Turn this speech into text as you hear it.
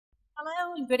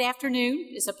Hello and good afternoon.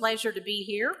 It's a pleasure to be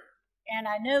here. And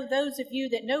I know those of you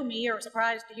that know me are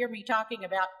surprised to hear me talking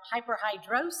about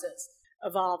hyperhydrosis,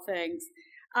 of all things.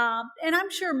 And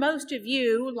I'm sure most of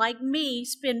you, like me,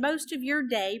 spend most of your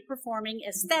day performing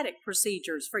aesthetic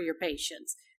procedures for your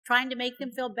patients, trying to make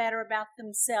them feel better about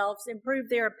themselves, improve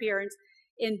their appearance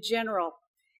in general,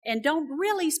 and don't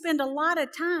really spend a lot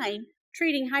of time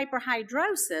treating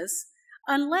hyperhidrosis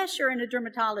unless you're in a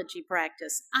dermatology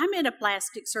practice. I'm in a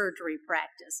plastic surgery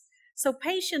practice. So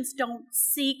patients don't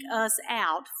seek us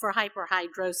out for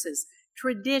hyperhidrosis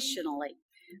traditionally.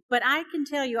 But I can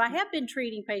tell you, I have been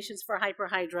treating patients for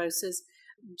hyperhidrosis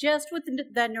just with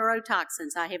the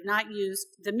neurotoxins. I have not used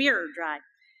the mirror dry.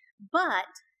 But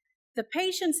the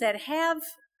patients that have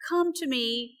come to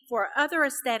me for other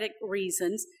aesthetic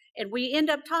reasons, and we end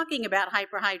up talking about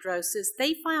hyperhidrosis,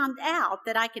 they found out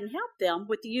that I can help them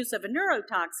with the use of a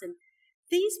neurotoxin.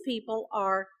 These people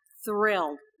are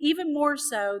thrilled, even more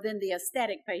so than the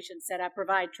aesthetic patients that I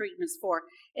provide treatments for.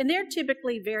 And they're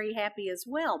typically very happy as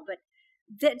well. But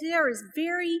there is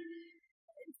very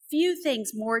few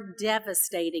things more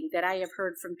devastating that I have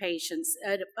heard from patients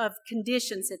of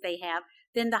conditions that they have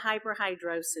than the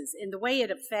hyperhidrosis and the way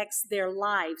it affects their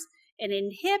lives and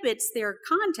inhibits their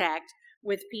contact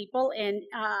with people, and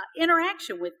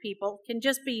interaction with people can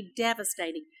just be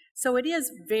devastating. So it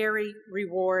is very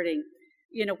rewarding,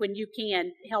 when you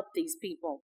can help these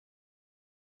people.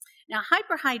 Now,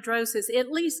 hyperhidrosis,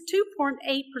 at least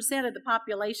 2.8% of the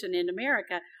population in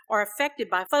America are affected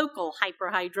by focal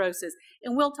hyperhidrosis,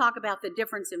 and we'll talk about the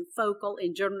difference in focal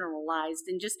and generalized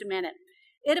in just a minute.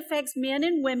 It affects men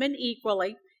and women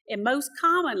equally, and most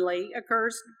commonly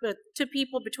occurs to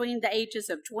people between the ages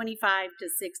of 25 to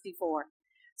 64.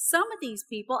 Some of these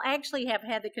people actually have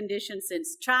had the condition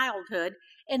since childhood,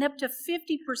 and up to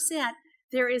 50%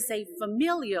 there is a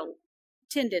familial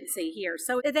tendency here.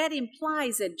 So that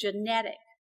implies a genetic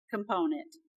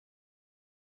component.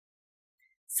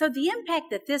 So the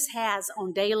impact that this has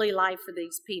on daily life for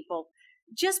these people,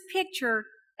 just picture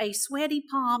a sweaty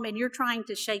palm and you're trying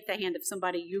to shake the hand of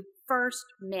somebody you first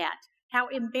met. How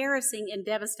embarrassing and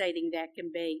devastating that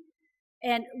can be.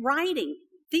 And writing.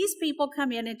 These people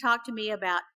come in and talk to me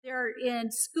about they're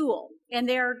in school and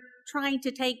they're trying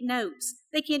to take notes.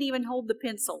 They can't even hold the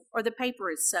pencil or the paper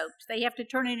is soaked. They have to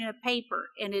turn it in a paper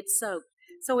and it's soaked.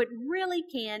 So it really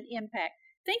can impact.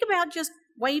 Think about just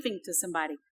waving to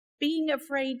somebody, being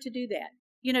afraid to do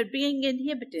that, being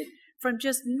inhibited from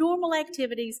just normal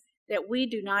activities that we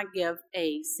do not give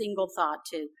a single thought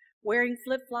to. Wearing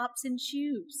flip-flops and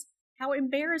shoes. How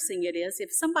embarrassing it is if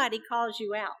somebody calls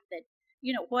you out that,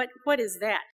 what is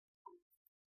that?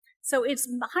 So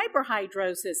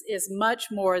hyperhidrosis is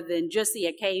much more than just the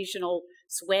occasional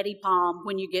sweaty palm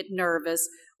when you get nervous,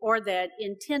 or that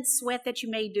intense sweat that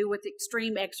you may do with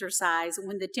extreme exercise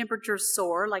when the temperatures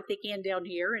soar like they can down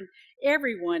here and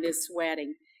everyone is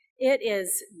sweating. It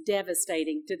is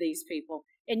devastating to these people.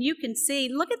 And you can see,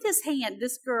 look at this hand,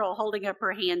 this girl holding up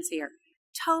her hands here,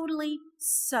 totally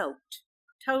soaked,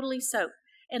 totally soaked.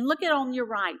 And look at on your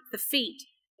right, the feet.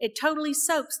 It totally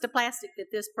soaks the plastic that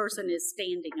this person is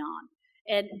standing on,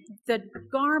 and the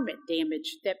garment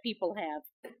damage that people have.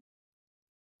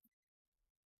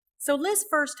 So let's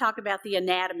first talk about the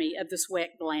anatomy of the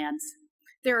sweat glands.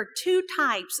 There are two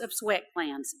types of sweat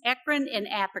glands, eccrine and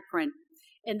apocrine,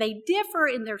 and they differ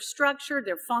in their structure,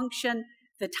 their function,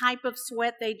 the type of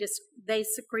sweat they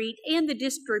secrete, and the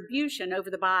distribution over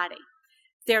the body.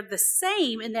 They're the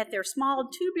same in that they're small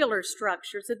tubular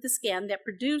structures of the skin that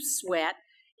produce sweat,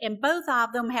 and both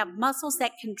of them have muscles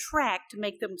that contract to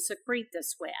make them secrete the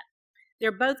sweat.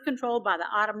 They're both controlled by the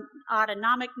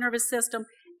autonomic nervous system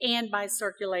and by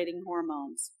circulating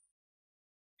hormones.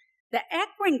 The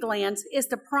eccrine glands is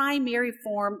the primary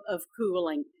form of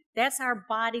cooling. That's our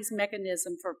body's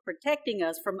mechanism for protecting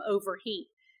us from overheat.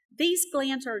 These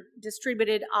glands are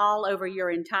distributed all over your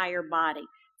entire body.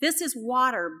 This is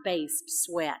water-based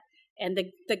sweat, and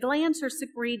the glands are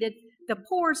secreted. The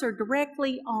pores are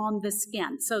directly on the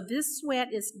skin. So this sweat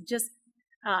is just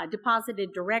deposited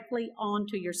directly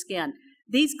onto your skin.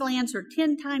 These glands are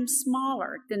 10 times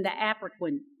smaller than the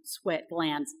apocrine sweat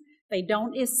glands. They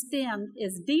don't extend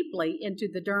as deeply into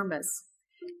the dermis.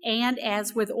 And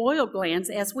as with oil glands,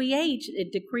 as we age,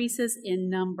 it decreases in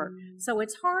number. So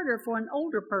it's harder for an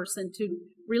older person to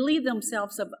relieve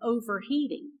themselves of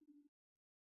overheating.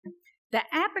 The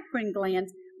apocrine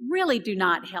glands really do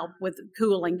not help with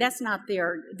cooling. That's not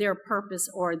their purpose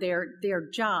or their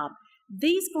job.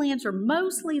 These glands are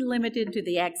mostly limited to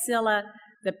the axilla,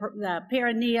 the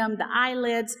perineum, the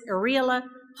eyelids, areola,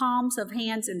 palms of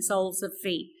hands, and soles of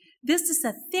feet. This is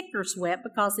a thicker sweat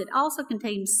because it also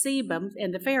contains sebum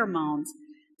and the pheromones.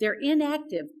 They're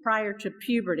inactive prior to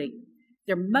puberty.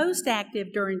 They're most active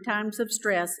during times of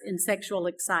stress and sexual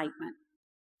excitement.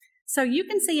 So you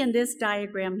can see in this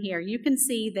diagram here, you can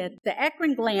see that the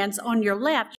eccrine glands on your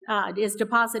left is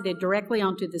deposited directly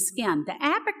onto the skin. The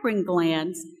apocrine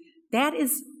glands, that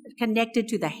is connected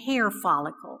to the hair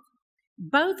follicle.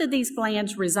 Both of these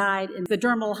glands reside in the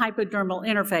dermal-hypodermal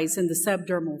interface in the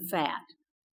subdermal fat.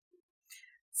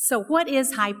 So what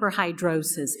is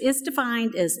hyperhidrosis? It's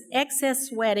defined as excess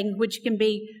sweating, which can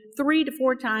be 3 to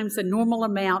 4 times the normal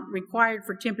amount required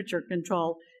for temperature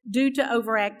control due to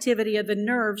overactivity of the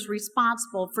nerves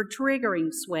responsible for triggering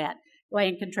sweat,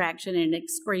 gland contraction, and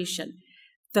excretion.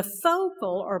 The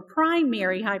focal or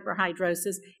primary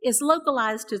hyperhidrosis is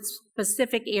localized to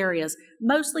specific areas,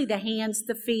 mostly the hands,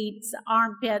 the feet, the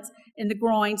armpits, and the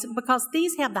groins, because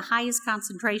these have the highest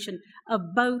concentration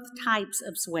of both types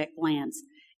of sweat glands,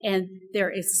 and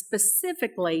they're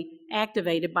specifically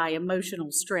activated by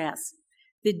emotional stress.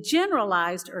 The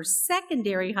generalized or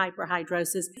secondary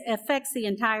hyperhidrosis affects the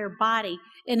entire body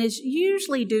and is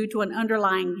usually due to an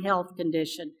underlying health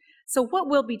condition. So what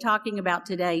we'll be talking about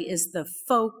today is the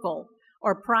focal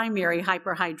or primary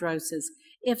hyperhidrosis.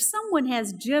 If someone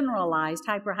has generalized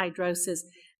hyperhidrosis,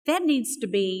 that needs to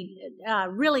be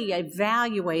really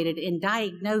evaluated and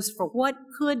diagnosed for what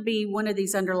could be one of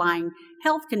these underlying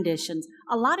health conditions.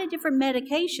 A lot of different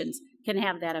medications can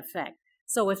have that effect.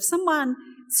 So if someone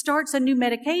starts a new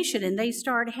medication and they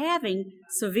start having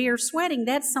severe sweating,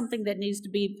 that's something that needs to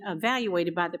be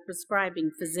evaluated by the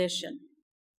prescribing physician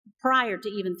prior to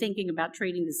even thinking about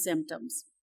treating the symptoms.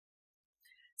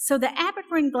 So the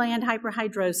apocrine gland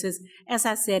hyperhidrosis, as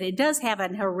I said, it does have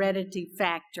an heredity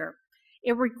factor.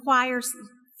 It requires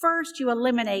first you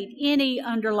eliminate any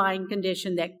underlying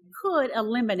condition that could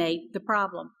eliminate the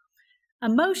problem.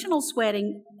 Emotional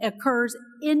sweating occurs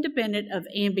independent of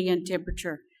ambient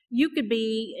temperature. You could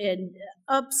be in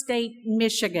upstate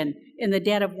Michigan in the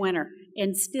dead of winter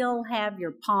and still have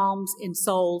your palms and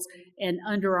soles and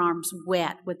underarms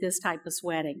wet with this type of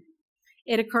sweating.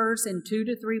 It occurs in 2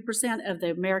 to 3% of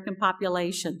the American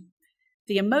population.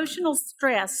 The emotional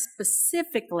stress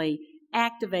specifically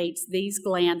activates these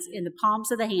glands in the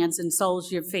palms of the hands and soles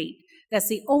of your feet. That's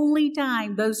the only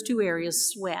time those two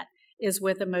areas sweat, is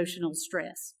with emotional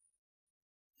stress.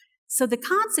 So the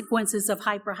consequences of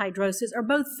hyperhidrosis are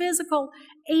both physical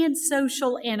and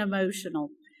social and emotional.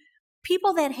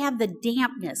 People that have the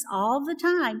dampness all the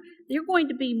time, they're going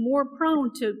to be more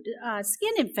prone to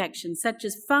skin infections such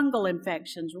as fungal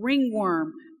infections,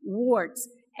 ringworm, warts,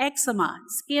 eczema,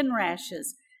 skin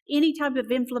rashes. Any type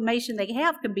of inflammation they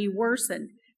have can be worsened.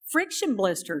 Friction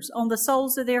blisters on the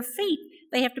soles of their feet.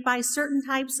 They have to buy certain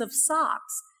types of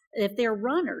socks if they're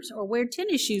runners, or wear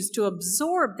tennis shoes to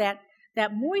absorb that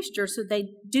moisture so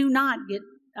they do not get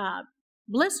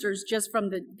blisters just from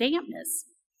the dampness.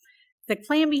 The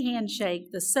clammy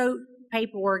handshake, the soaked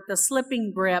paperwork, the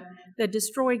slipping grip, the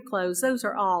destroyed clothes, those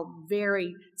are all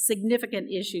very significant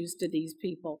issues to these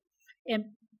people. And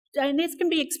it can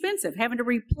be expensive, having to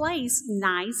replace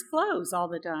nice clothes all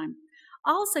the time.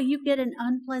 Also, you get an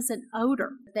unpleasant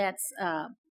odor that's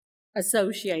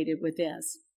associated with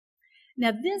this.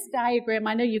 Now, this diagram,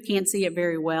 I know you can't see it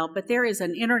very well, but there is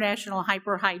an International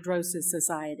Hyperhidrosis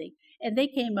Society, and they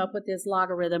came up with this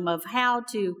logarithm of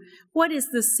what is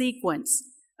the sequence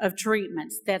of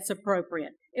treatments that's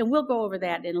appropriate. And we'll go over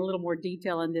that in a little more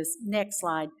detail in this next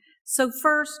slide. So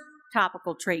first,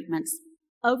 topical treatments.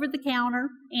 Over-the-counter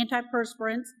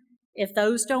antiperspirants. If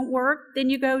those don't work, then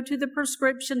you go to the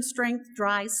prescription strength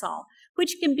dry sol,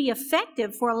 which can be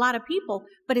effective for a lot of people,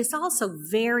 but it's also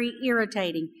very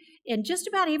irritating. And just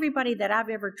about everybody that I've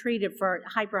ever treated for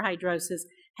hyperhidrosis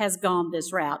has gone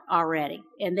this route already,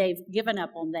 and they've given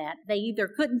up on that. They either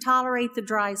couldn't tolerate the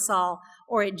dry sol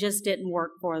or it just didn't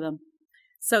work for them.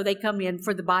 So they come in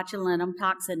for the botulinum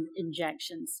toxin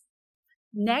injections.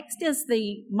 Next is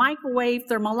the microwave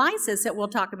thermolysis that we'll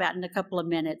talk about in a couple of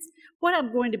minutes. What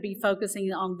I'm going to be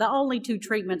focusing on, the only two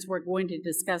treatments we're going to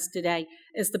discuss today,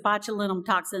 is the botulinum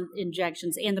toxin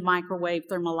injections and the microwave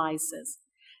thermolysis.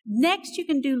 Next, you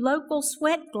can do local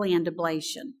sweat gland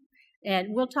ablation, and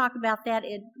we'll talk about that.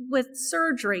 With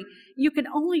surgery, you can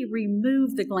only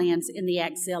remove the glands in the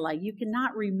axilla. You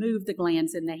cannot remove the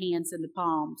glands in the hands and the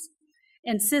palms.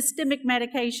 And systemic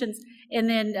medications, and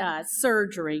then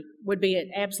surgery would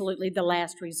be absolutely the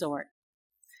last resort.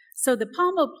 So the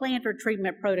palmoplantar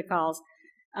treatment protocols,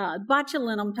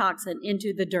 botulinum toxin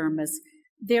into the dermis,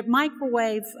 their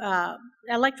microwave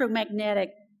electromagnetic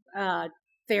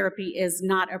therapy is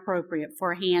not appropriate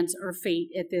for hands or feet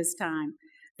at this time.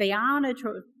 The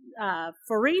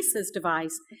hyperhydrosis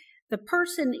device, the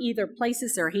person either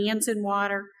places their hands in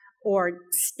water or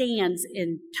stands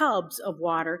in tubs of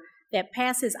water that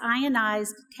passes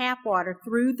ionized tap water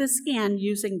through the skin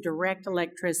using direct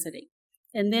electricity.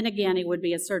 And then again, it would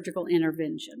be a surgical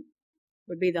intervention,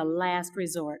 would be the last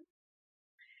resort.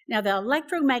 Now, the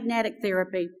electromagnetic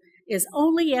therapy is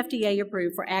only FDA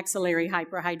approved for axillary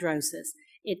hyperhidrosis.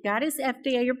 It got its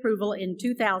FDA approval in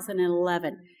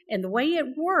 2011. And the way it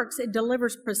works, it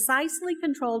delivers precisely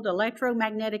controlled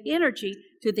electromagnetic energy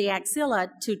to the axilla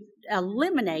to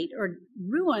eliminate or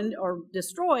ruin or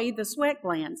destroy the sweat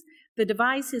glands. The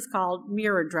device is called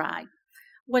Mirror Dry.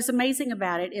 What's amazing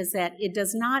about it is that it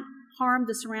does not harm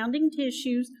the surrounding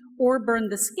tissues or burn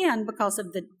the skin because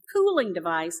of the cooling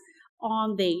device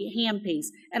on the handpiece.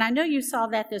 And I know you saw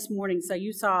that this morning, so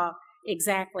you saw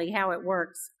exactly how it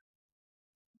works.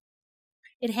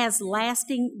 It has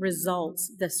lasting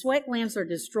results. The sweat glands are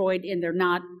destroyed and they're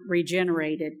not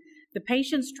regenerated. The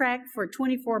patients tracked for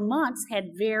 24 months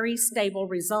had very stable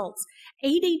results.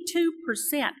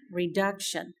 82%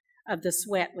 reduction of the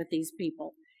sweat with these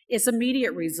people. It's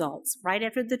immediate results. Right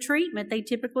after the treatment, they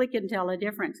typically can tell a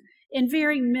difference and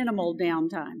very minimal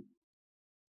downtime.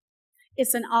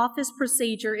 It's an office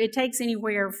procedure. It takes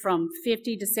anywhere from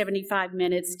 50 to 75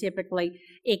 minutes typically.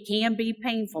 It can be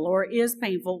painful or is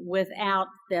painful without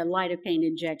the lidocaine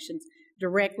injections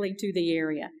directly to the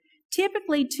area.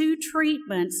 Typically 2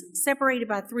 treatments separated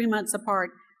by 3 months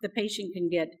apart, the patient can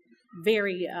get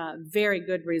very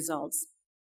good results.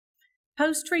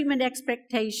 Post-treatment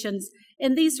expectations,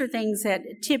 and these are things that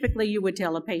typically you would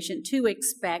tell a patient to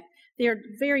expect. They're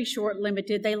very short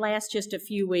limited. They last just a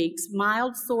few weeks.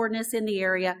 Mild soreness in the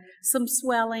area, some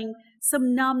swelling,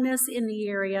 some numbness in the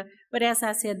area. But as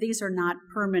I said, these are not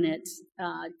permanent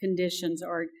conditions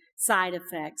or side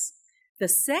effects. The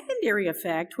secondary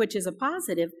effect, which is a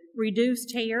positive,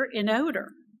 reduced hair and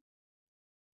odor.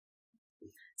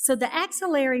 So the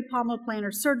axillary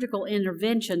palmoplantar surgical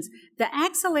interventions, the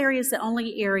axillary is the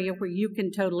only area where you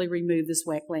can totally remove the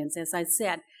sweat glands, as I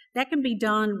said. That can be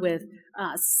done with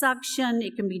suction,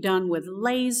 it can be done with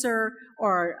laser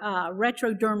or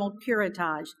retrodermal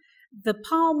curettage. The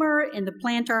palmar and the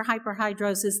plantar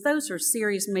hyperhidrosis, those are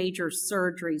serious major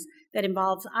surgeries that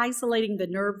involves isolating the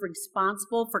nerve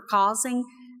responsible for causing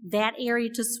that area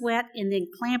to sweat and then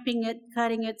clamping it,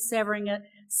 cutting it, severing it,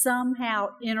 somehow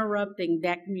interrupting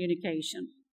that communication.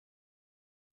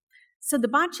 So the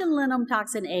botulinum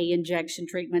toxin A injection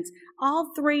treatments,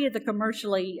 all 3 of the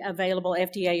commercially available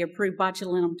FDA-approved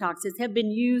botulinum toxins have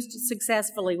been used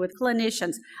successfully with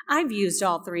clinicians. I've used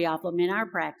all 3 of them in our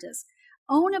practice.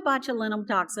 Botulinum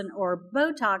toxin or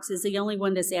Botox is the only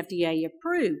one that's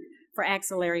FDA-approved for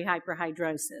axillary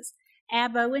hyperhidrosis.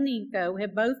 Abo and Inco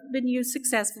have both been used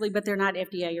successfully, but they're not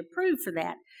FDA-approved for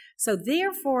that. So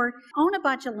therefore,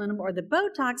 onabotulinum or the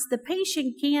Botox, the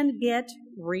patient can get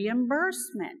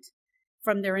reimbursement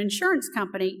from their insurance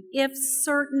company if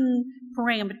certain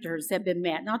parameters have been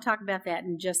met. And I'll talk about that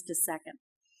in just a second.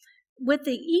 With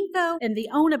the Inco and the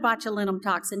onabotulinum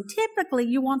toxin, typically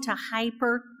you want to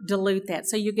hyper-dilute that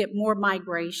so you get more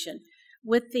migration.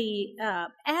 With the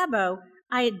Abo,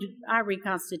 I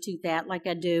reconstitute that like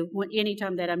I do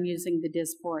anytime that I'm using the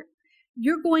Dysport.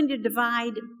 You're going to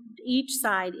divide each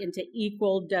side into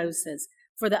equal doses.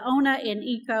 For the ONA and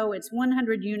ECO, it's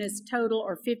 100 units total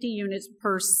or 50 units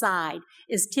per side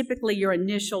is typically your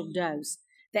initial dose.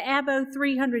 The ABO,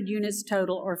 300 units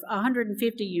total or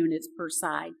 150 units per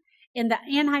side. And the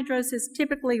anhydrosis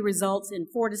typically results in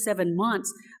 4 to 7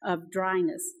 months of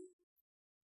dryness.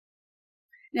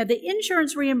 Now, the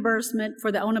insurance reimbursement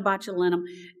for the onabotulinum,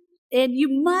 and you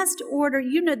must order,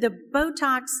 the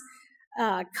Botox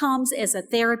comes as a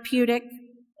therapeutic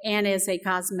and as a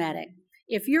cosmetic.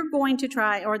 If you're going to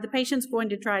try, or the patient's going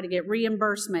to try to get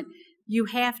reimbursement, you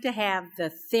have to have the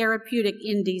therapeutic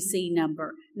NDC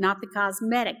number, not the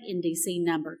cosmetic NDC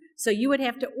number. So you would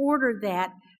have to order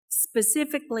that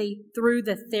specifically through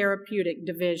the therapeutic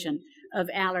division of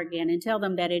Allergan and tell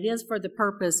them that it is for the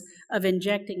purpose of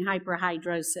injecting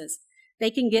hyperhidrosis.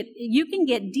 You can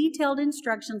get detailed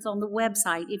instructions on the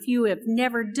website if you have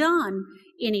never done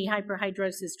any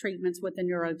hyperhidrosis treatments with a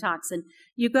neurotoxin.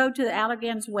 You go to the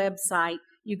Allergan's website,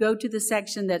 you go to the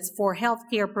section that's for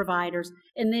healthcare providers,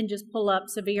 and then just pull up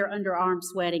severe underarm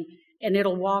sweating, and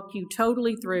it'll walk you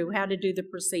totally through how to do the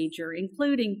procedure,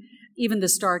 including even the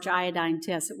starch iodine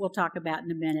test that we'll talk about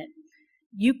in a minute.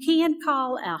 You can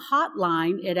call a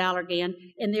hotline at Allergan,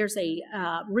 and there's a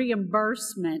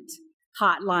reimbursement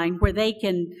hotline where they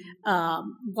can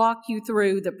walk you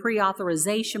through the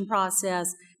pre-authorization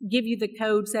process, give you the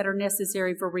codes that are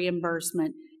necessary for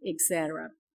reimbursement, etc.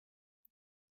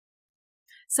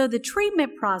 So the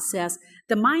treatment process,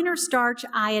 the minor starch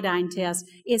iodine test,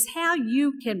 is how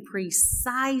you can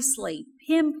precisely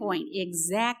pinpoint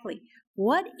exactly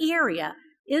what area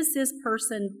is this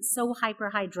person so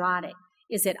hyperhidrotic.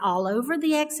 Is it all over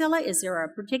the axilla? Is there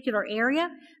a particular area?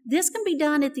 This can be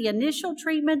done at the initial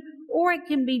treatment, or it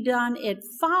can be done at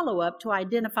follow-up to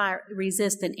identify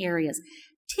resistant areas.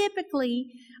 Typically,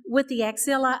 with the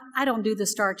axilla, I don't do the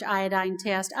starch iodine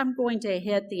test. I'm going to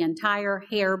hit the entire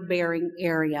hair-bearing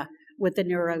area with the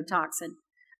neurotoxin.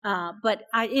 But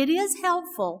it is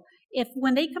helpful if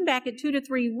when they come back at 2 to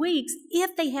 3 weeks,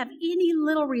 if they have any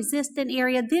little resistant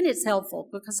area, then it's helpful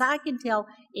because I can tell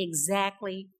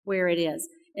exactly where it is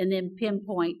and then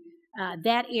pinpoint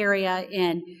that area.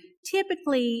 And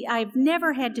typically, I've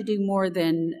never had to do more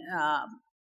than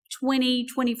 20,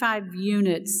 25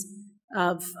 units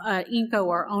of Inco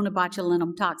or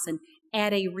onabotulinum toxin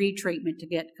at a retreatment to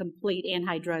get complete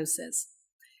anhydrosis.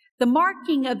 The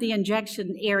marking of the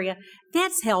injection area,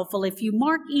 that's helpful. If you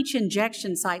mark each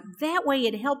injection site, that way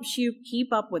it helps you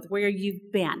keep up with where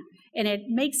you've been, and it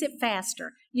makes it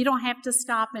faster. You don't have to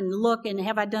stop and look and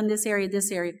have I done this area,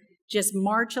 this area. Just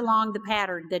march along the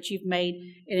pattern that you've made,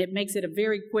 and it makes it a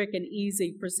very quick and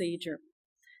easy procedure.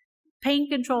 Pain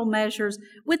control measures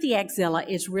with the axilla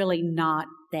is really not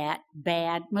that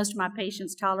bad. Most of my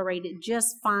patients tolerate it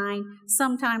just fine,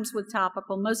 sometimes with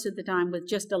topical, most of the time with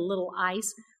just a little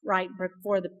ice right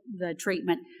before the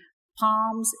treatment.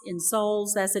 Palms and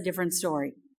soles, that's a different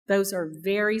story. Those are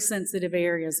very sensitive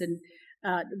areas, and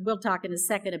we'll talk in a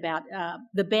second about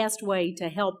the best way to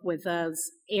help with those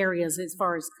areas as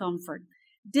far as comfort.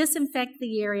 Disinfect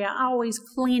the area. I always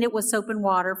clean it with soap and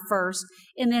water first,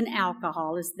 and then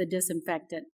alcohol is the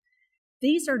disinfectant.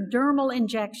 These are dermal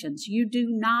injections. You do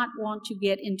not want to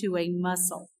get into a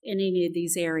muscle in any of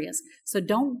these areas. So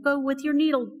don't go with your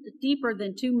needle deeper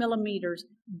than 2 millimeters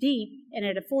deep and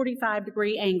at a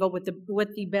 45-degree angle with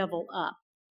the bevel up.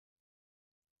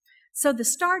 So the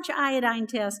starch iodine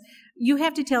test, you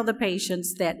have to tell the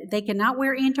patients that they cannot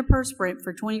wear antiperspirant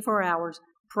for 24 hours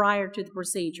prior to the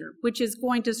procedure, which is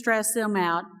going to stress them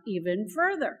out even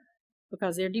further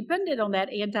because they're dependent on that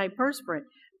antiperspirant.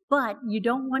 But you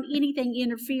don't want anything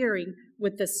interfering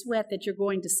with the sweat that you're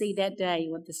going to see that day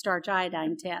with the starch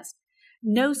iodine test.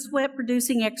 No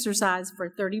sweat-producing exercise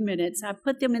for 30 minutes. I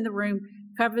put them in the room,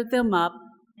 cover them up,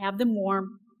 have them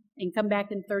warm, and come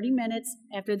back in 30 minutes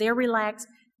after they're relaxed,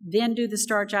 then do the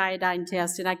starch iodine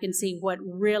test, and I can see what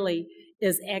really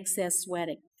is excess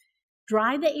sweating.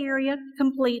 Dry the area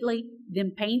completely,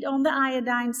 then paint on the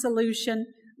iodine solution,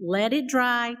 let it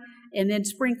dry, and then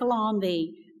sprinkle on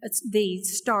the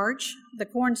starch, the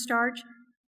cornstarch,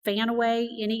 fan away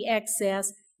any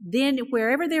excess. Then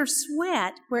wherever there's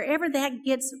sweat, wherever that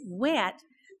gets wet,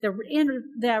 the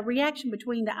reaction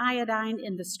between the iodine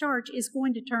and the starch is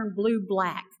going to turn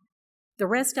blue-black. The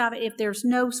rest of it, if there's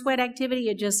no sweat activity,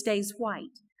 it just stays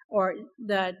white, or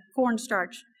the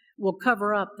cornstarch will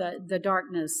cover up the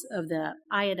darkness of the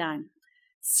iodine.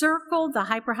 Circle the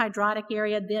hyperhidrotic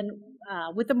area, then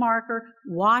with the marker,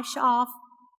 wash off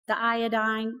the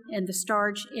iodine and the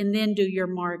starch, and then do your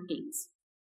markings.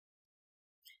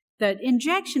 The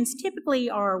injections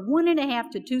typically are 1.5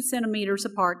 to 2 centimeters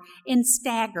apart and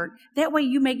staggered. That way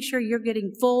you make sure you're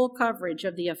getting full coverage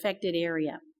of the affected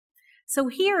area. So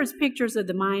here is pictures of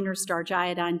the minor starch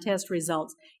iodine test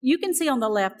results. You can see on the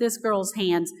left this girl's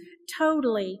hands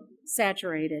totally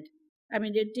saturated. I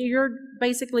mean, you're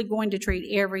basically going to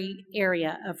treat every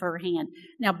area of her hand.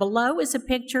 Now below is a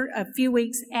picture a few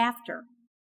weeks after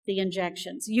the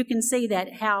injections. You can see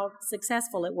that how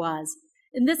successful it was.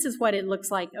 And this is what it looks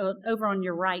like over on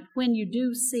your right when you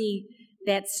do see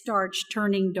that starch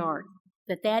turning dark,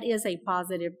 that is a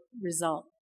positive result.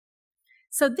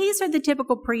 So these are the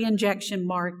typical pre-injection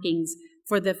markings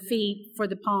for the feet, for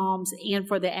the palms, and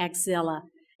for the axilla.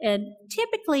 And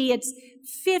typically it's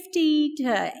 50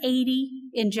 to 80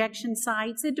 injection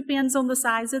sites. It depends on the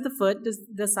size of the foot,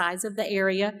 the size of the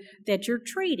area that you're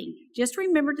treating. Just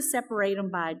remember to separate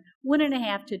them by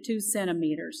 1.5 to 2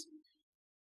 centimeters.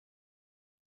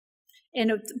 And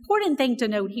an important thing to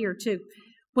note here too,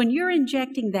 when you're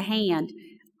injecting the hand,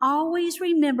 always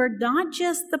remember not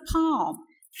just the palm.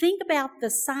 Think about the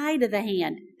side of the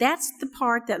hand. That's the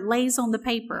part that lays on the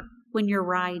paper when you're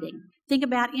writing. Think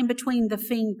about in between the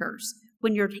fingers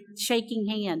when you're shaking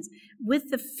hands. With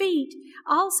the feet,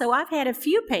 also, I've had a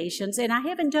few patients, and I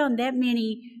haven't done that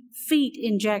many feet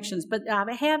injections, but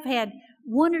I have had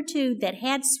 1 or 2 that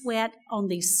had sweat on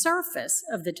the surface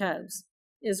of the toes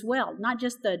as well, not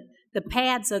just the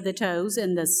pads of the toes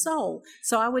and the sole.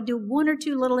 So I would do 1 or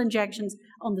 2 little injections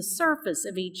on the surface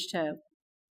of each toe.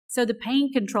 So the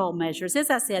pain control measures, as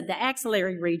I said, the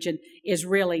axillary region is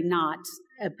really not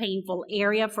a painful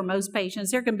area for most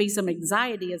patients. There can be some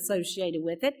anxiety associated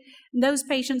with it. In those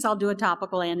patients, I'll do a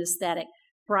topical anesthetic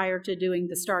prior to doing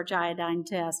the starch iodine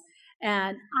test.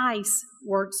 And ice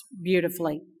works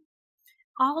beautifully.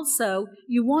 Also,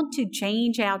 you want to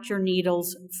change out your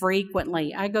needles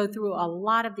frequently. I go through a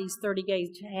lot of these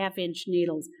 30-gauge half-inch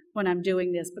needles when I'm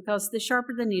doing this because the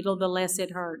sharper the needle, the less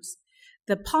it hurts.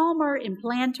 The palmar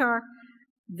implantar,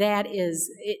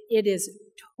 it is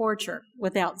torture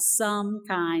without some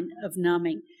kind of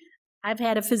numbing. I've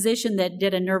had a physician that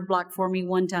did a nerve block for me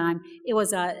one time. It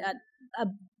was a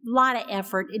lot of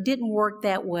effort. It didn't work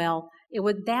that well.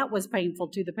 That was painful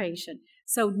to the patient.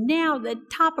 So now the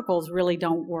topicals really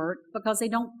don't work because they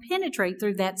don't penetrate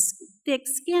through that thick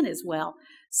skin as well.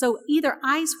 So either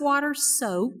ice water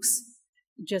soaks,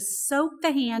 just soak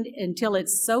the hand until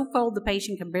it's so cold the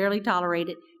patient can barely tolerate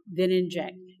it, then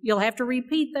inject. You'll have to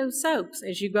repeat those soaks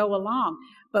as you go along.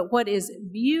 But what is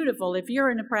beautiful, if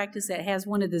you're in a practice that has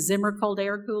one of the Zimmer cold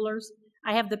air coolers,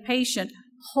 I have the patient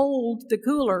hold the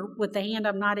cooler with the hand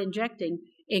I'm not injecting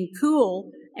and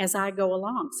cool as I go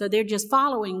along. So they're just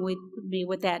following with me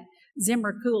with that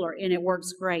Zimmer cooler, and it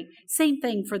works great. Same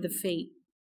thing for the feet.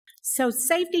 So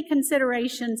safety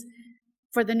considerations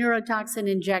for the neurotoxin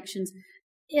injections.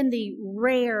 In the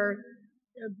rare,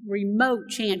 remote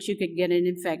chance you could get an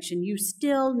infection, you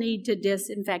still need to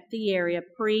disinfect the area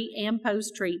pre and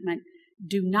post-treatment.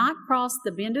 Do not cross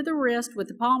the bend of the wrist with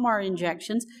the palmar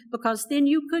injections because then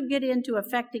you could get into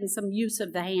affecting some use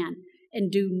of the hand. And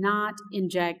do not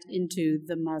inject into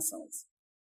the muscles.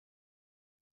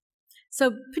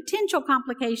 So potential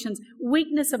complications,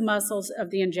 weakness of muscles of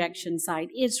the injection site.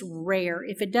 It's rare.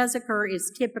 If it does occur,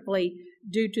 it's typically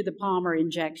due to the palmar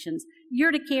injections.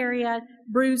 Urticaria,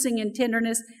 bruising, and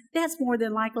tenderness, that's more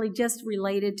than likely just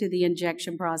related to the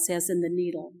injection process and the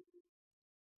needle.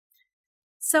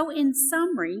 So in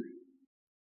summary,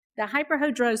 the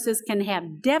hyperhidrosis can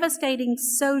have devastating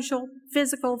social,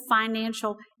 physical,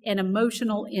 financial, and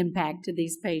emotional impact to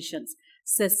these patients.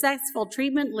 Successful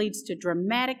treatment leads to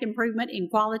dramatic improvement in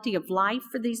quality of life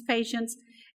for these patients,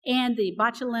 and the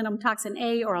botulinum toxin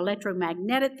A or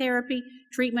electromagnetic therapy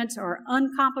treatments are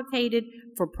uncomplicated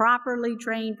for properly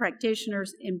trained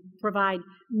practitioners and provide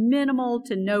minimal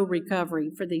to no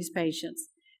recovery for these patients.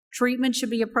 Treatment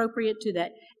should be appropriate to the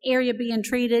area being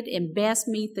treated and best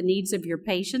meet the needs of your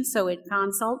patients. So at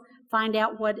consult, find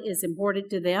out what is important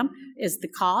to them. Is the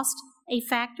cost a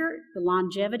factor? The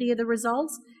longevity of the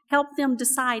results? Help them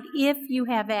decide if you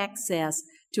have access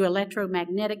to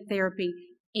electromagnetic therapy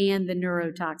and the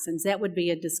neurotoxins. That would be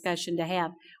a discussion to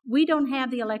have. We don't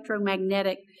have the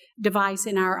electromagnetic device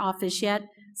in our office yet,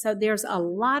 so there's a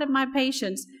lot of my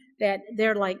patients that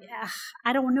they're like,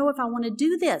 I don't know if I want to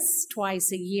do this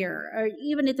twice a year, or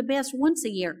even at the best once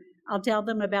a year. I'll tell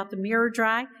them about the Mirror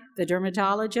Dry, the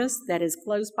dermatologist that is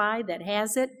close by that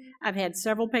has it. I've had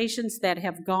several patients that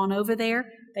have gone over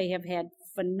there. They have had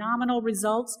phenomenal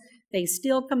results. They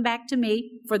still come back to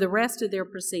me for the rest of their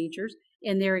procedures,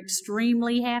 and they're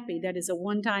extremely happy. That is a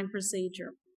one-time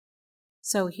procedure.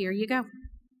 So here you go.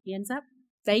 Hands up.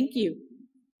 Thank you.